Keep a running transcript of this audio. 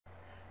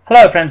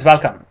Hello friends,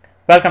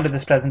 welcome to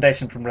this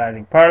presentation from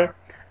Rising Pearl.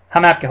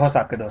 हम आपके host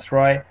आपके दोस्त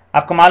रॉय.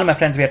 आपको मालूम है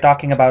friends, we are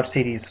talking about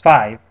series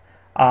 5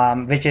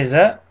 which is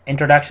a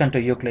introduction to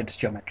Euclid's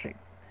geometry.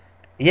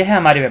 यह है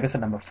हमारी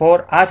episode number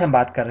 4. आज हम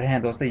बात कर रहे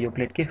हैं दोस्तों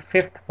यूक्लिड की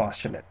fifth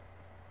postulate.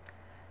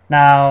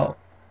 Now,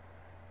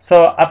 so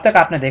अब तक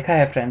आपने देखा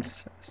है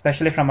friends,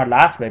 especially from our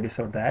last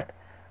episode that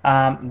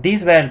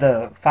these were the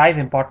 5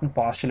 important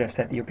postulates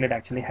that Euclid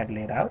actually had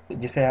laid out,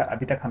 जिसे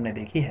अभी तक हमने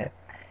देखी है.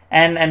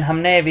 And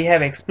हमने we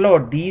have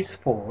explored these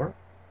 4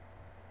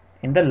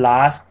 in the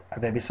last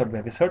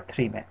episode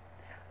 3 में.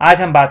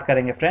 आज हम बात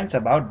करेंगे friends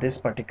about this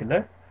particular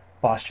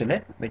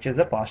postulate which is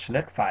the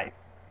postulate 5.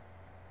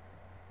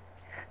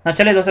 Now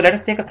चलिए दोस्तों, let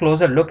us take a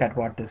closer look at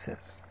what this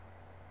is.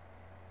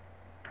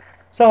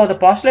 So the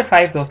postulate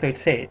 5 दोस्तों it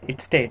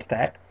states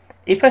that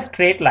if a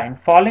straight line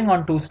falling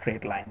on two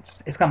straight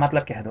lines, इसका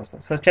मतलब क्या है दोस्तों?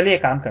 So चलिए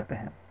काम करते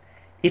हैं.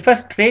 If a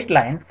straight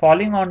line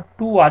falling on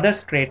two other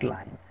straight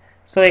lines,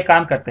 so एक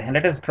काम करते हैं,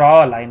 let us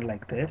draw a line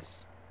like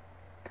this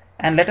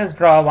and let us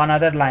draw one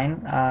other line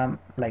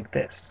like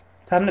this.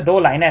 So हमने दो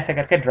लाइनें ऐसे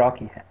करके ड्रॉ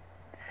की है.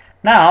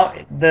 Now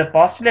the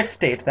postulate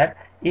states that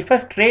if a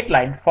straight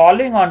line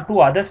falling on two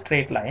other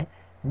straight line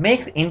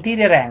makes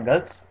interior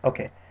angles,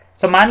 okay,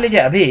 so मान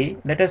लीजिए अभी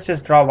let us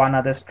just draw one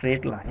other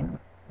straight line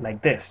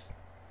like this.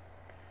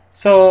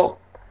 So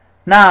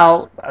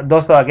now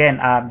दोस्तों again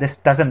this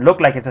doesn't look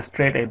like it's a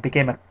straight, it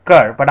became a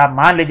curve, but आप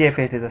मान लीजिए if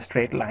it is a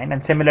straight line,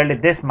 and similarly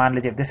this मान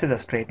लीजिए if this is a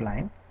straight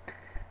line.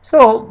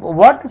 So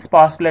what this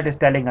postulate is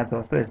telling us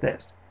दोस्तों is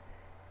this: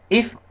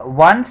 if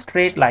one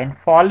straight line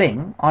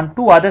falling on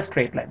two other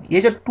straight line,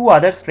 ये जो two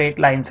other straight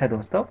lines है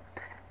दोस्तों,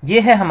 ये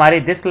है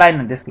हमारी this line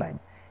and this line.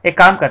 एक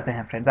काम करते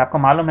हैं friends, आपको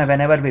मालूम है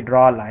whenever we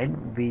draw a line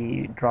we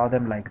draw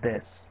them like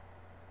this,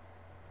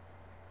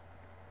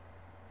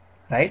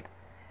 right?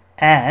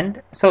 And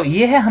so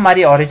ये है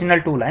हमारी original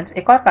two lines.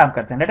 एक और काम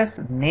करते हैं, let us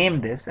name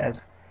this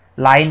as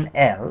line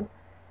L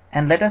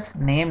and let us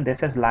name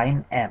this as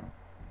line M.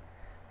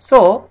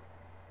 So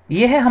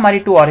ये है हमारी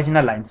two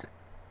original lines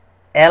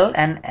L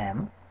and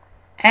M,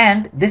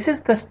 and this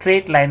is the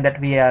straight line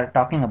that we are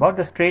talking about,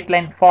 the straight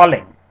line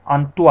falling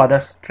on two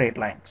other straight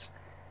lines.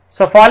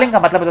 So falling का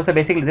मतलब दोस्तों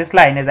basically this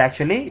line is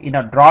actually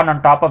drawn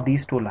on top of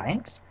these two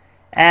lines.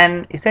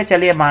 And इसे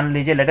चलिए मान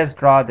लीजिए, let us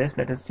draw this,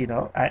 let us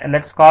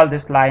let's call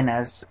this line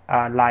as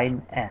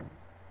line N.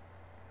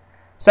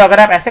 So अगर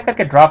आप ऐसे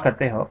करके draw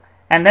करते हो,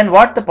 and then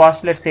what the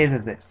postulate says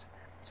is this: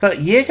 so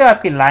ये जो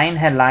आपकी line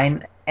है line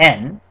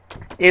N,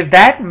 if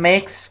that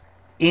makes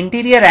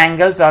interior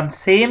angles on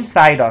same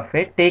side of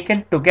it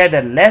taken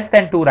together less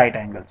than two right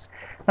angles.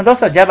 now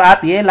दोस्तों जब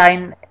आप ये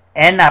line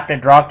N आपने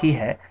draw की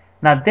है,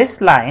 now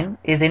this line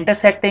is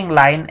intersecting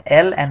line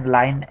L and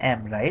line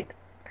M, right?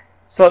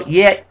 So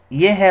ये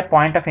है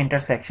point of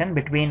intersection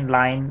between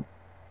line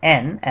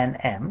N and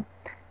M.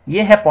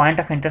 ये है point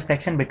of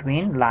intersection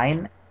between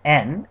line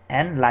N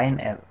and line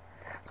L.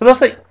 So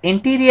दोस्तों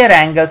interior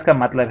angles का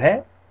मतलब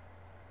है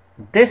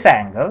this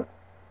angle,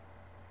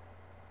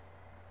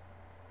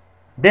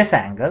 this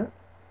angle,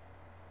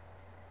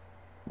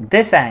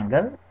 this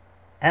angle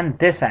and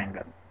this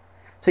angle.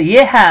 So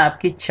ये है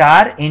आपकी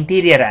चार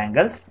interior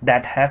angles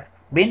that have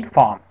been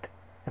formed,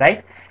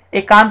 right?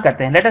 एक काम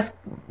करते हैं,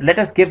 let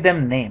us give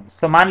them names.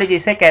 So मान लीजिए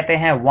इसे कहते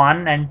हैं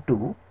 1 and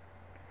 2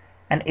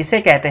 and इसे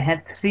कहते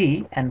हैं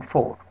 3 and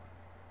 4.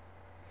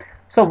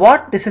 So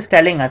what this is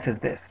telling us is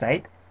this,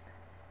 right?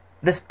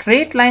 The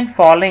straight line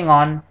falling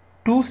on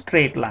two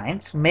straight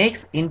lines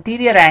makes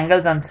interior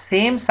angles on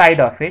same side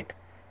of it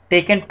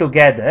taken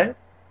together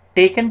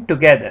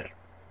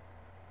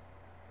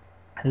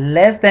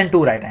less than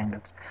two right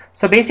angles.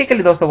 So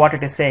basically दोस्तों what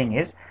it is saying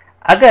is,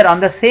 अगर on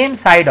the same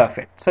side of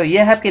it, so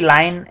ये है आपकी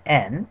line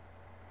N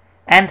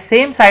and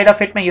same side of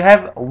it में you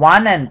have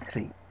 1 and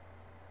 3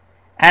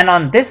 and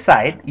on this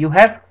side you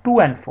have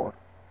 2 and 4.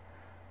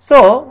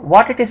 So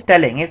what it is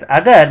telling is,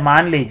 अगर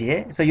मान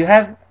लीजिए, so you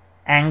have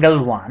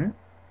angle 1,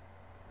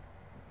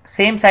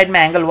 same side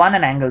में angle 1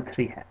 and angle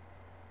 3 है,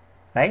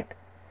 right?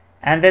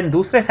 and then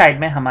दूसरे side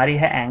में हमारी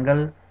है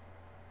angle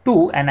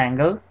 2 and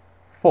angle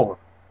 4.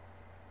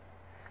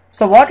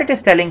 So what it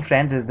is telling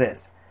friends is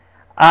this: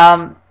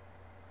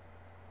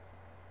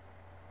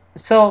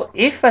 so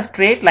if a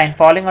straight line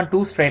falling on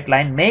two straight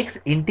line makes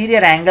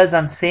interior angles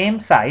on same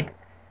side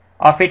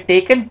of it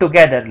taken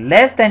together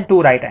less than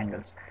two right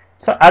angles.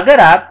 So अगर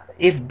आप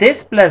if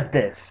this plus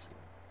this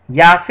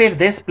या फिर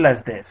this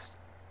plus this,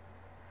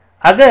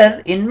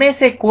 अगर इनमें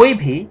से कोई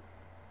भी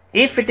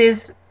if it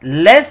is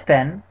less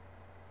than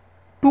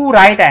two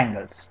right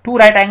angles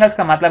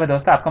का मतलब है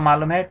दोस्तों, आपको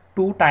मालूम है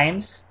 2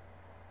 times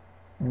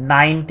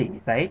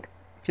 90, right,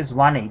 which is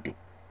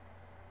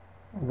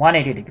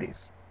 180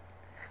 degrees.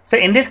 So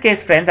in this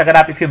case friends, अगर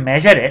आप if you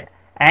measure it,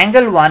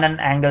 angle 1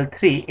 and angle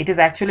 3, it is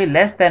actually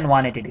less than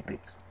 180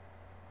 degrees.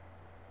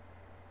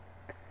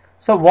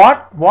 So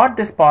what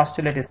this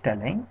postulate is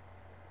telling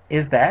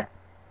is that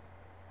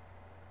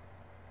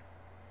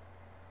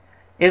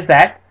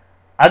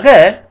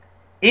अगर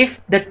if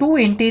the two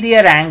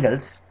interior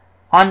angles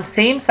on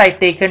same side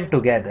taken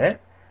together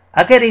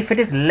अगर if it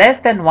is less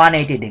than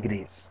 180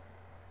 degrees,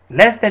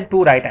 less than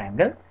 2 right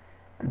angle,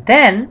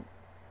 then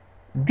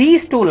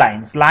these two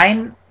lines,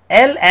 line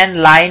L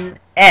and line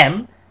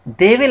M,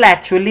 they will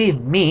actually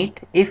meet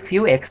if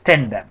you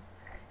extend them.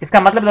 इसका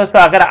मतलब दोस्तों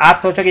अगर आप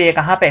सोचोगे ये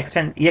कहां पे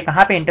एक्सटेंड, ये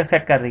कहां पे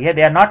इंटरसेक्ट कर रही है,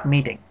 they are not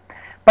meeting.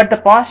 But the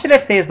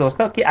postulate says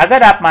दोस्तों कि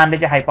अगर आप मान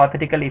लीजिए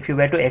hypothetical if you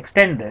were to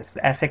extend this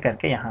ऐसे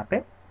करके यहां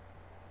पे,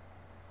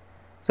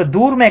 so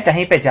दूर में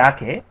कहीं पे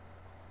जाके,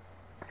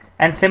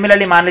 एंड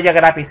सिमिलरली मान लीजिए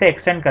अगर आप इसे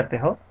एक्सटेंड करते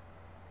हो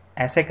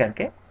ऐसे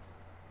करके,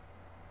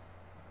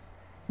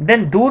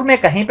 देन दूर में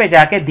कहीं पे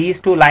जाके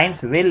these two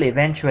lines will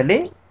eventually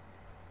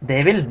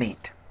they will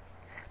meet.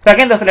 So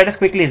again dosto, let us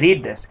quickly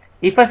read this.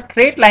 If a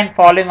straight line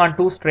falling on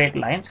two straight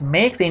lines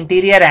makes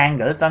interior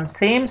angles on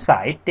same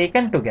side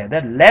taken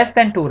together less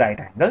than two right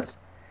angles,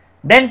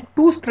 then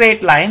two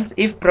straight lines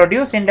if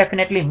produced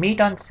indefinitely meet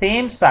on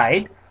same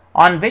side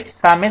on which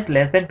sum is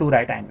less than two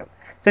right angle.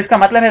 So इसका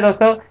मतलब है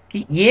दोस्तों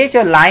कि ये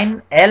जो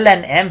line L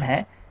and M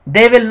है,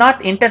 they will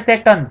not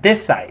intersect on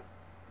this side.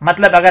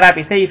 मतलब अगर आप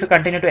इसे if you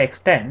continue to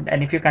extend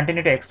and if you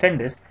continue to extend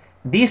this,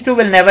 these two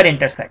will never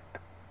intersect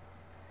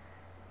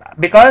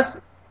because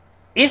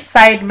इस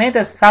साइड में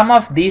the sum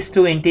of these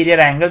two interior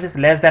angles is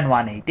less than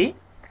 180.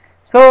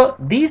 So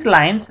these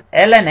lines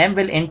L and M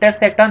will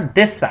intersect on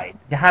this side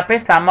जहां पे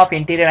sum of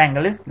interior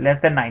angle is less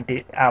than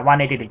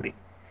 180 degree.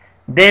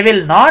 They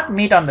will not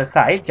meet on the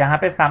side jahan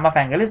pe sum of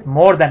angle is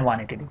more than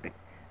 180 degree,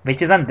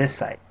 which is on this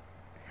side.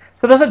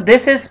 So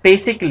this is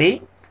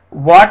basically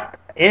what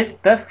is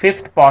the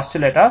fifth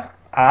postulate of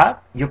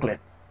Euclid.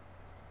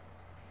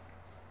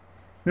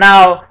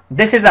 Now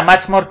this is a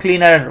much more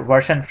cleaner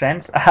version,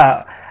 friends.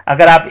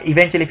 अगर आप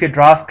eventually if you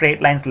draw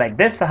straight lines like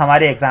this, so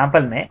हमारे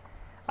example में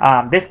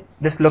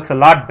this looks a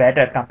lot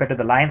better compared to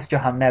the lines जो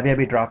हमने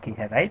अभी draw की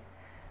है, right?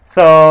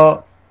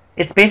 So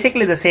it's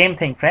basically the same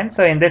thing, friends.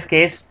 So in this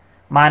case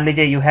मान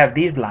लीजिए you have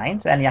these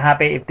lines and यहाँ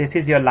पे if this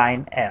is your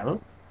line L,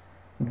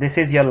 this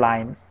is your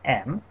line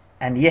M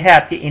and ये है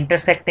आपकी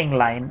intersecting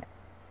line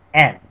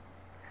N,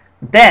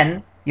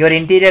 then your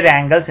interior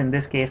angles in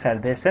this case are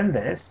this and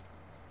this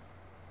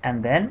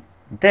and then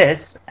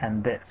this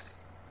and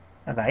this,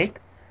 right?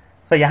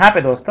 So यहाँ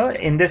पे दोस्तों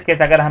in this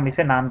case अगर हम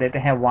इसे नाम देते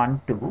हैं 1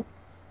 2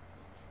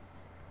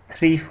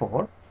 3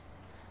 4,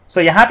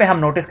 so यहाँ पे हम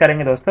नोटिस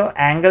करेंगे दोस्तों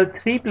एंगल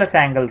 3 प्लस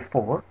एंगल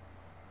 4,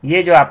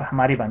 ये जो आप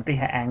हमारी बनती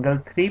है angle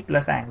 3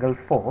 plus angle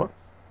 4,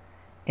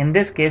 in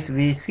this case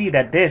we see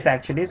that this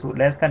actually is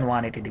less than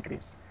 180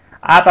 degrees.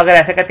 आप अगर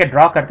ऐसे करके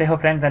ड्रॉ करते हो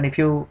friends and if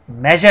you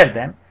major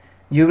them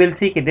you will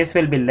see कि this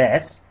will be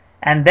less,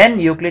 and then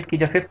Euclid की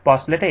जो fifth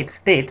postulate है इट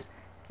स्टेट्स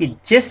कि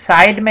जिस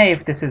साइड में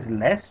इफ दिस इज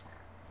लेस,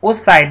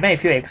 उस साइड में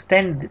if you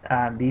extend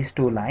these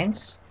two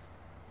lines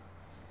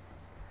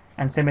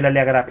and similarly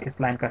अगर आप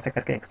इस लाइन को ऐसे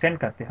करके एक्सटेंड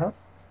करते हो,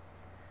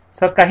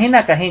 सो कहीं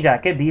ना कहीं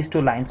जाके these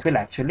two lines will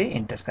actually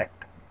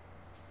intersect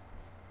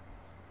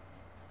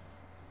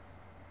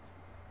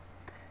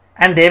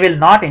and they will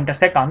not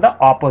intersect on the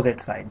opposite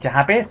side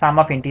जहां पे sum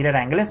of interior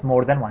angle is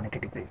more than 180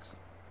 degrees.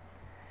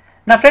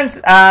 Now friends,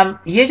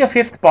 ये जो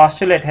fifth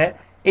postulate है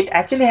it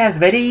actually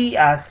has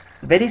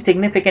very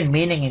significant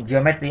meaning in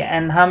geometry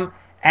and हम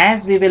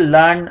as we will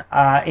learn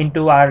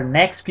into our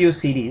next few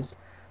series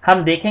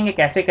हम देखेंगे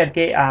कैसे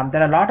करके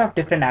there are a lot of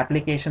different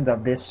applications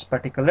of this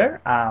particular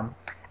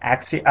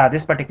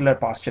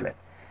postulate.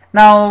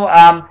 Now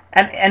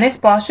and this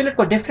postulate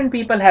को different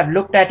people have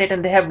looked at it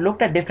and they have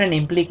looked at different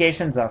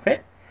implications of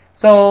it.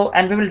 So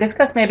and we will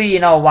discuss maybe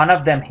one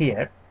of them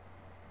here.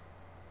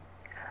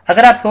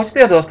 अगर आप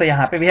सोचते हो दोस्तों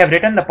यहाँ पे we have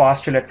written the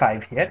postulate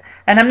 5 here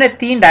and हमने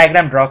 3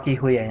 diagram draw की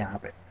हुई है यहाँ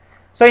पे.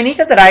 So in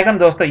each of the diagram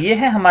दोस्तों ये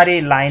है हमारी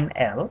लाइन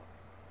L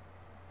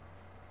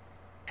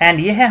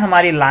and ये है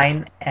हमारी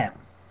लाइन M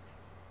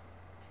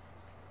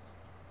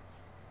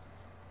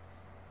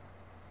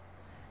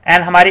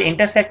and हमारी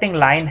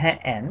intersecting लाइन है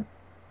N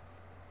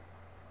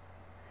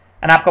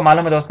and आपको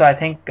मालूम है दोस्तों I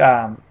think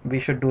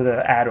we should do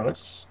the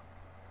arrows.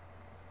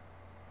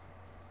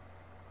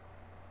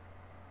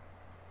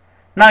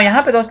 Now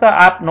यहाँ पे दोस्तों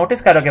आप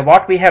नोटिस करोगे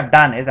what we have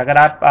done is अगर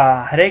आप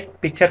हर एक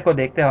पिक्चर को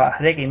देखते हो,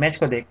 हर एक इमेज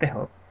को देखते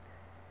हो,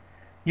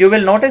 you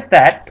will notice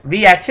that we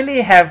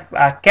actually have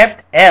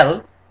kept L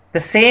the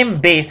same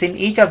base in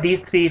each of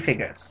these three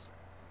figures,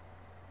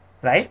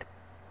 right?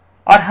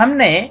 और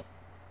हमने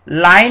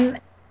लाइन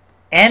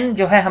N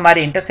जो है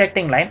हमारी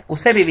intersecting line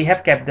उसे भी we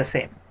have kept the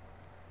same.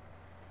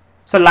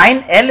 So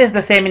line L is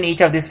the same in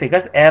each of these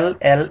figures, L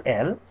L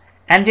L,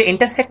 and जो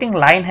intersecting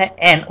line है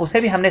N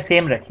उसे भी हमने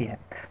same रखी है.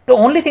 The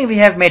only thing we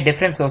have made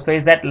difference also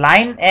is that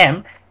line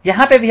M,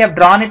 यहाँ पे we have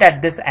drawn it at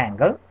this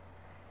angle.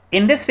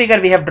 In this figure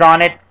we have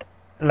drawn it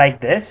like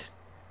this,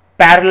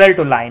 parallel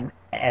to line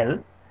L,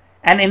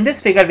 and in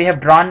this figure we have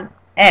drawn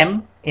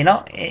M,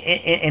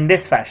 in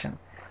this fashion.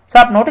 So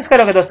आप notice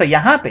करोगे दोस्तों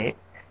यहाँ पे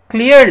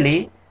clearly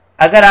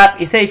अगर आप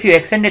इसे if you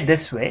extend it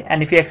this way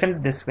and if you extend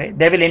it this way,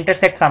 they will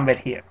intersect somewhere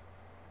here,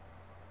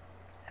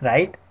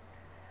 right?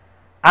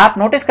 आप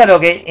notice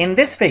करोगे in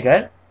this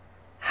figure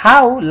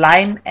how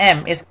line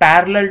M is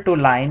parallel to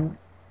line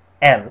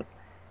L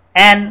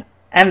and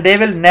they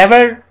will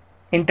never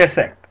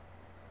intersect.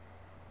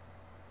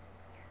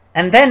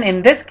 and then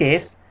in this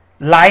case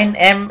line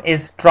M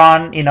is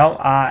drawn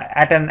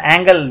at an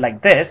angle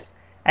like this,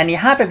 and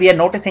यहाँ पे we are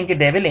noticing that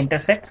they will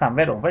intersect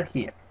somewhere over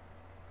here.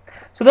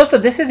 So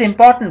दोस्तों this is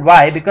important.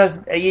 Why? Because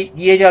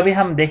ये जो अभी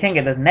हम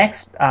देखेंगे the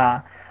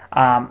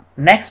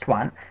next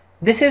one,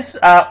 this is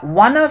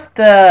one of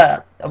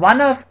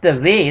the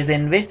ways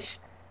in which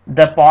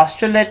the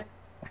postulate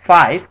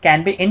 5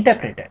 can be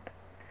interpreted.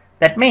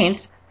 That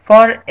means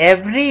for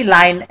every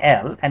line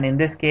L, and in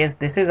this case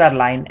this is our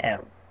line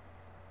L,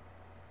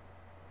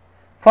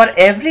 for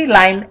every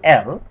line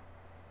L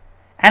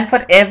and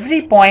for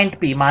every point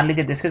P, मान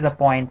लीजिए this is a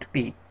point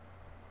P,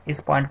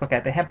 इस point को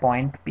कहते हैं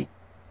point P,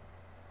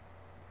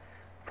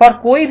 for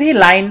कोई भी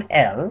line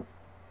L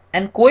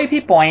and कोई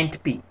भी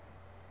point P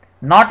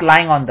not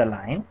lying on the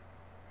line,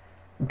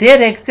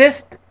 there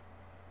exists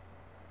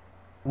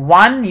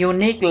one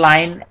unique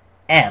line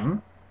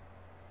M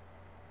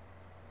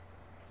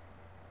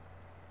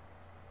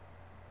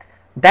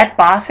that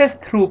passes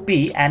through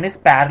P and is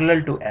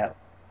parallel to L.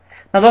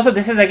 Now दोस्तों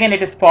this is again,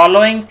 it is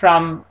following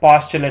from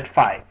postulate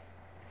 5,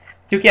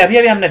 क्योंकि अभी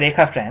अभी हमने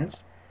देखा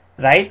friends,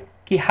 right,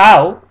 कि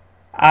how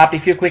आप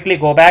if you quickly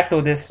go back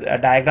to this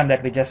diagram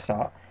that we just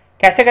saw,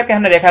 कैसे करके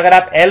हमने देखा अगर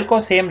आप L को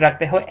सेम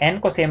रखते हो, N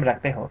को सेम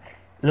रखते हो,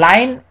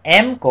 line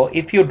M को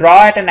if you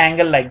draw at an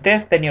angle like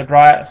this, then you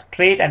draw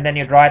straight, and then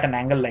you draw at an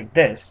angle like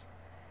this.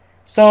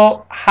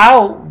 So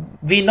how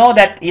we know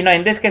that,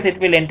 in this case it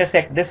will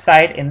intersect this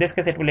side, in this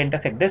case it will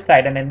intersect this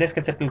side, and in this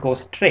case it will go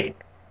straight.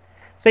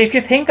 So if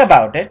you think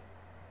about it,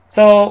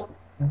 so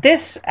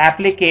this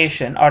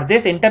application or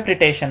this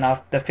interpretation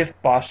of the fifth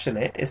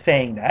postulate is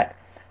saying that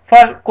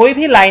for कोई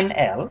भी line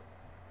L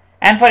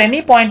and for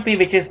any point P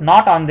which is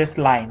not on this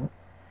line,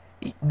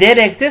 there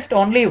exists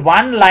only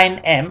one line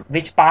M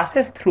which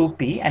passes through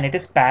P and it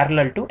is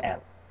parallel to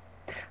L.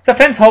 So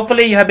friends,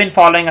 hopefully you have been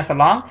following us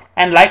along,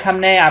 and like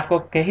हमने आपको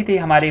कही थी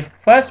हमारी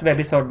first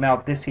webisode में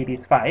of this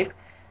series 5,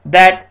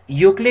 that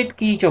Euclid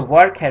की जो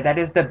work है, that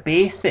is the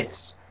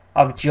basis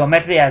of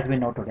geometry as we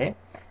know today.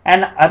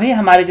 And अभी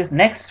हमारे जो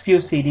next few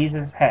series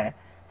है,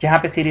 जहाँ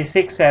पे series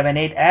 6, 7,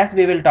 8, as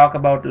we will talk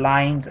about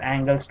lines,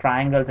 angles,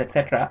 triangles,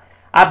 etc.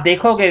 आप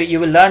देखोगे,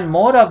 you will learn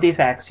more of these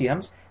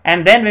axioms,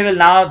 and then we will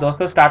now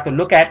दोस्तों start to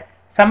look at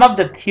some of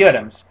the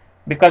theorems,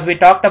 because we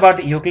talked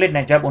about Euclid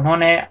ने जब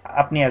उन्होंने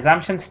अपनी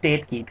assumption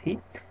state की थी,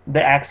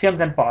 the axioms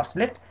and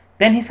postulates,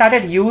 then he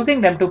started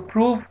using them to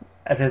prove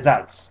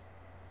results,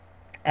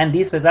 and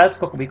these results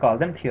को we call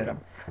them theorem.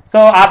 So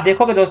आप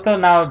देखोगे दोस्तों,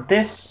 now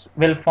this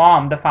will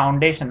form the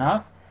foundation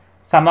of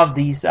some of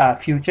these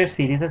future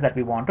series that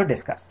we want to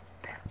discuss.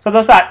 So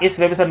दोस्तों इस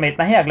वेबिसोड में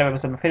इतना ही, अगले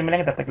वेबिसोड में फिर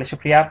मिलेंगे, तब तक के लिए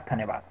शुक्रिया,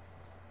 धन्यवाद.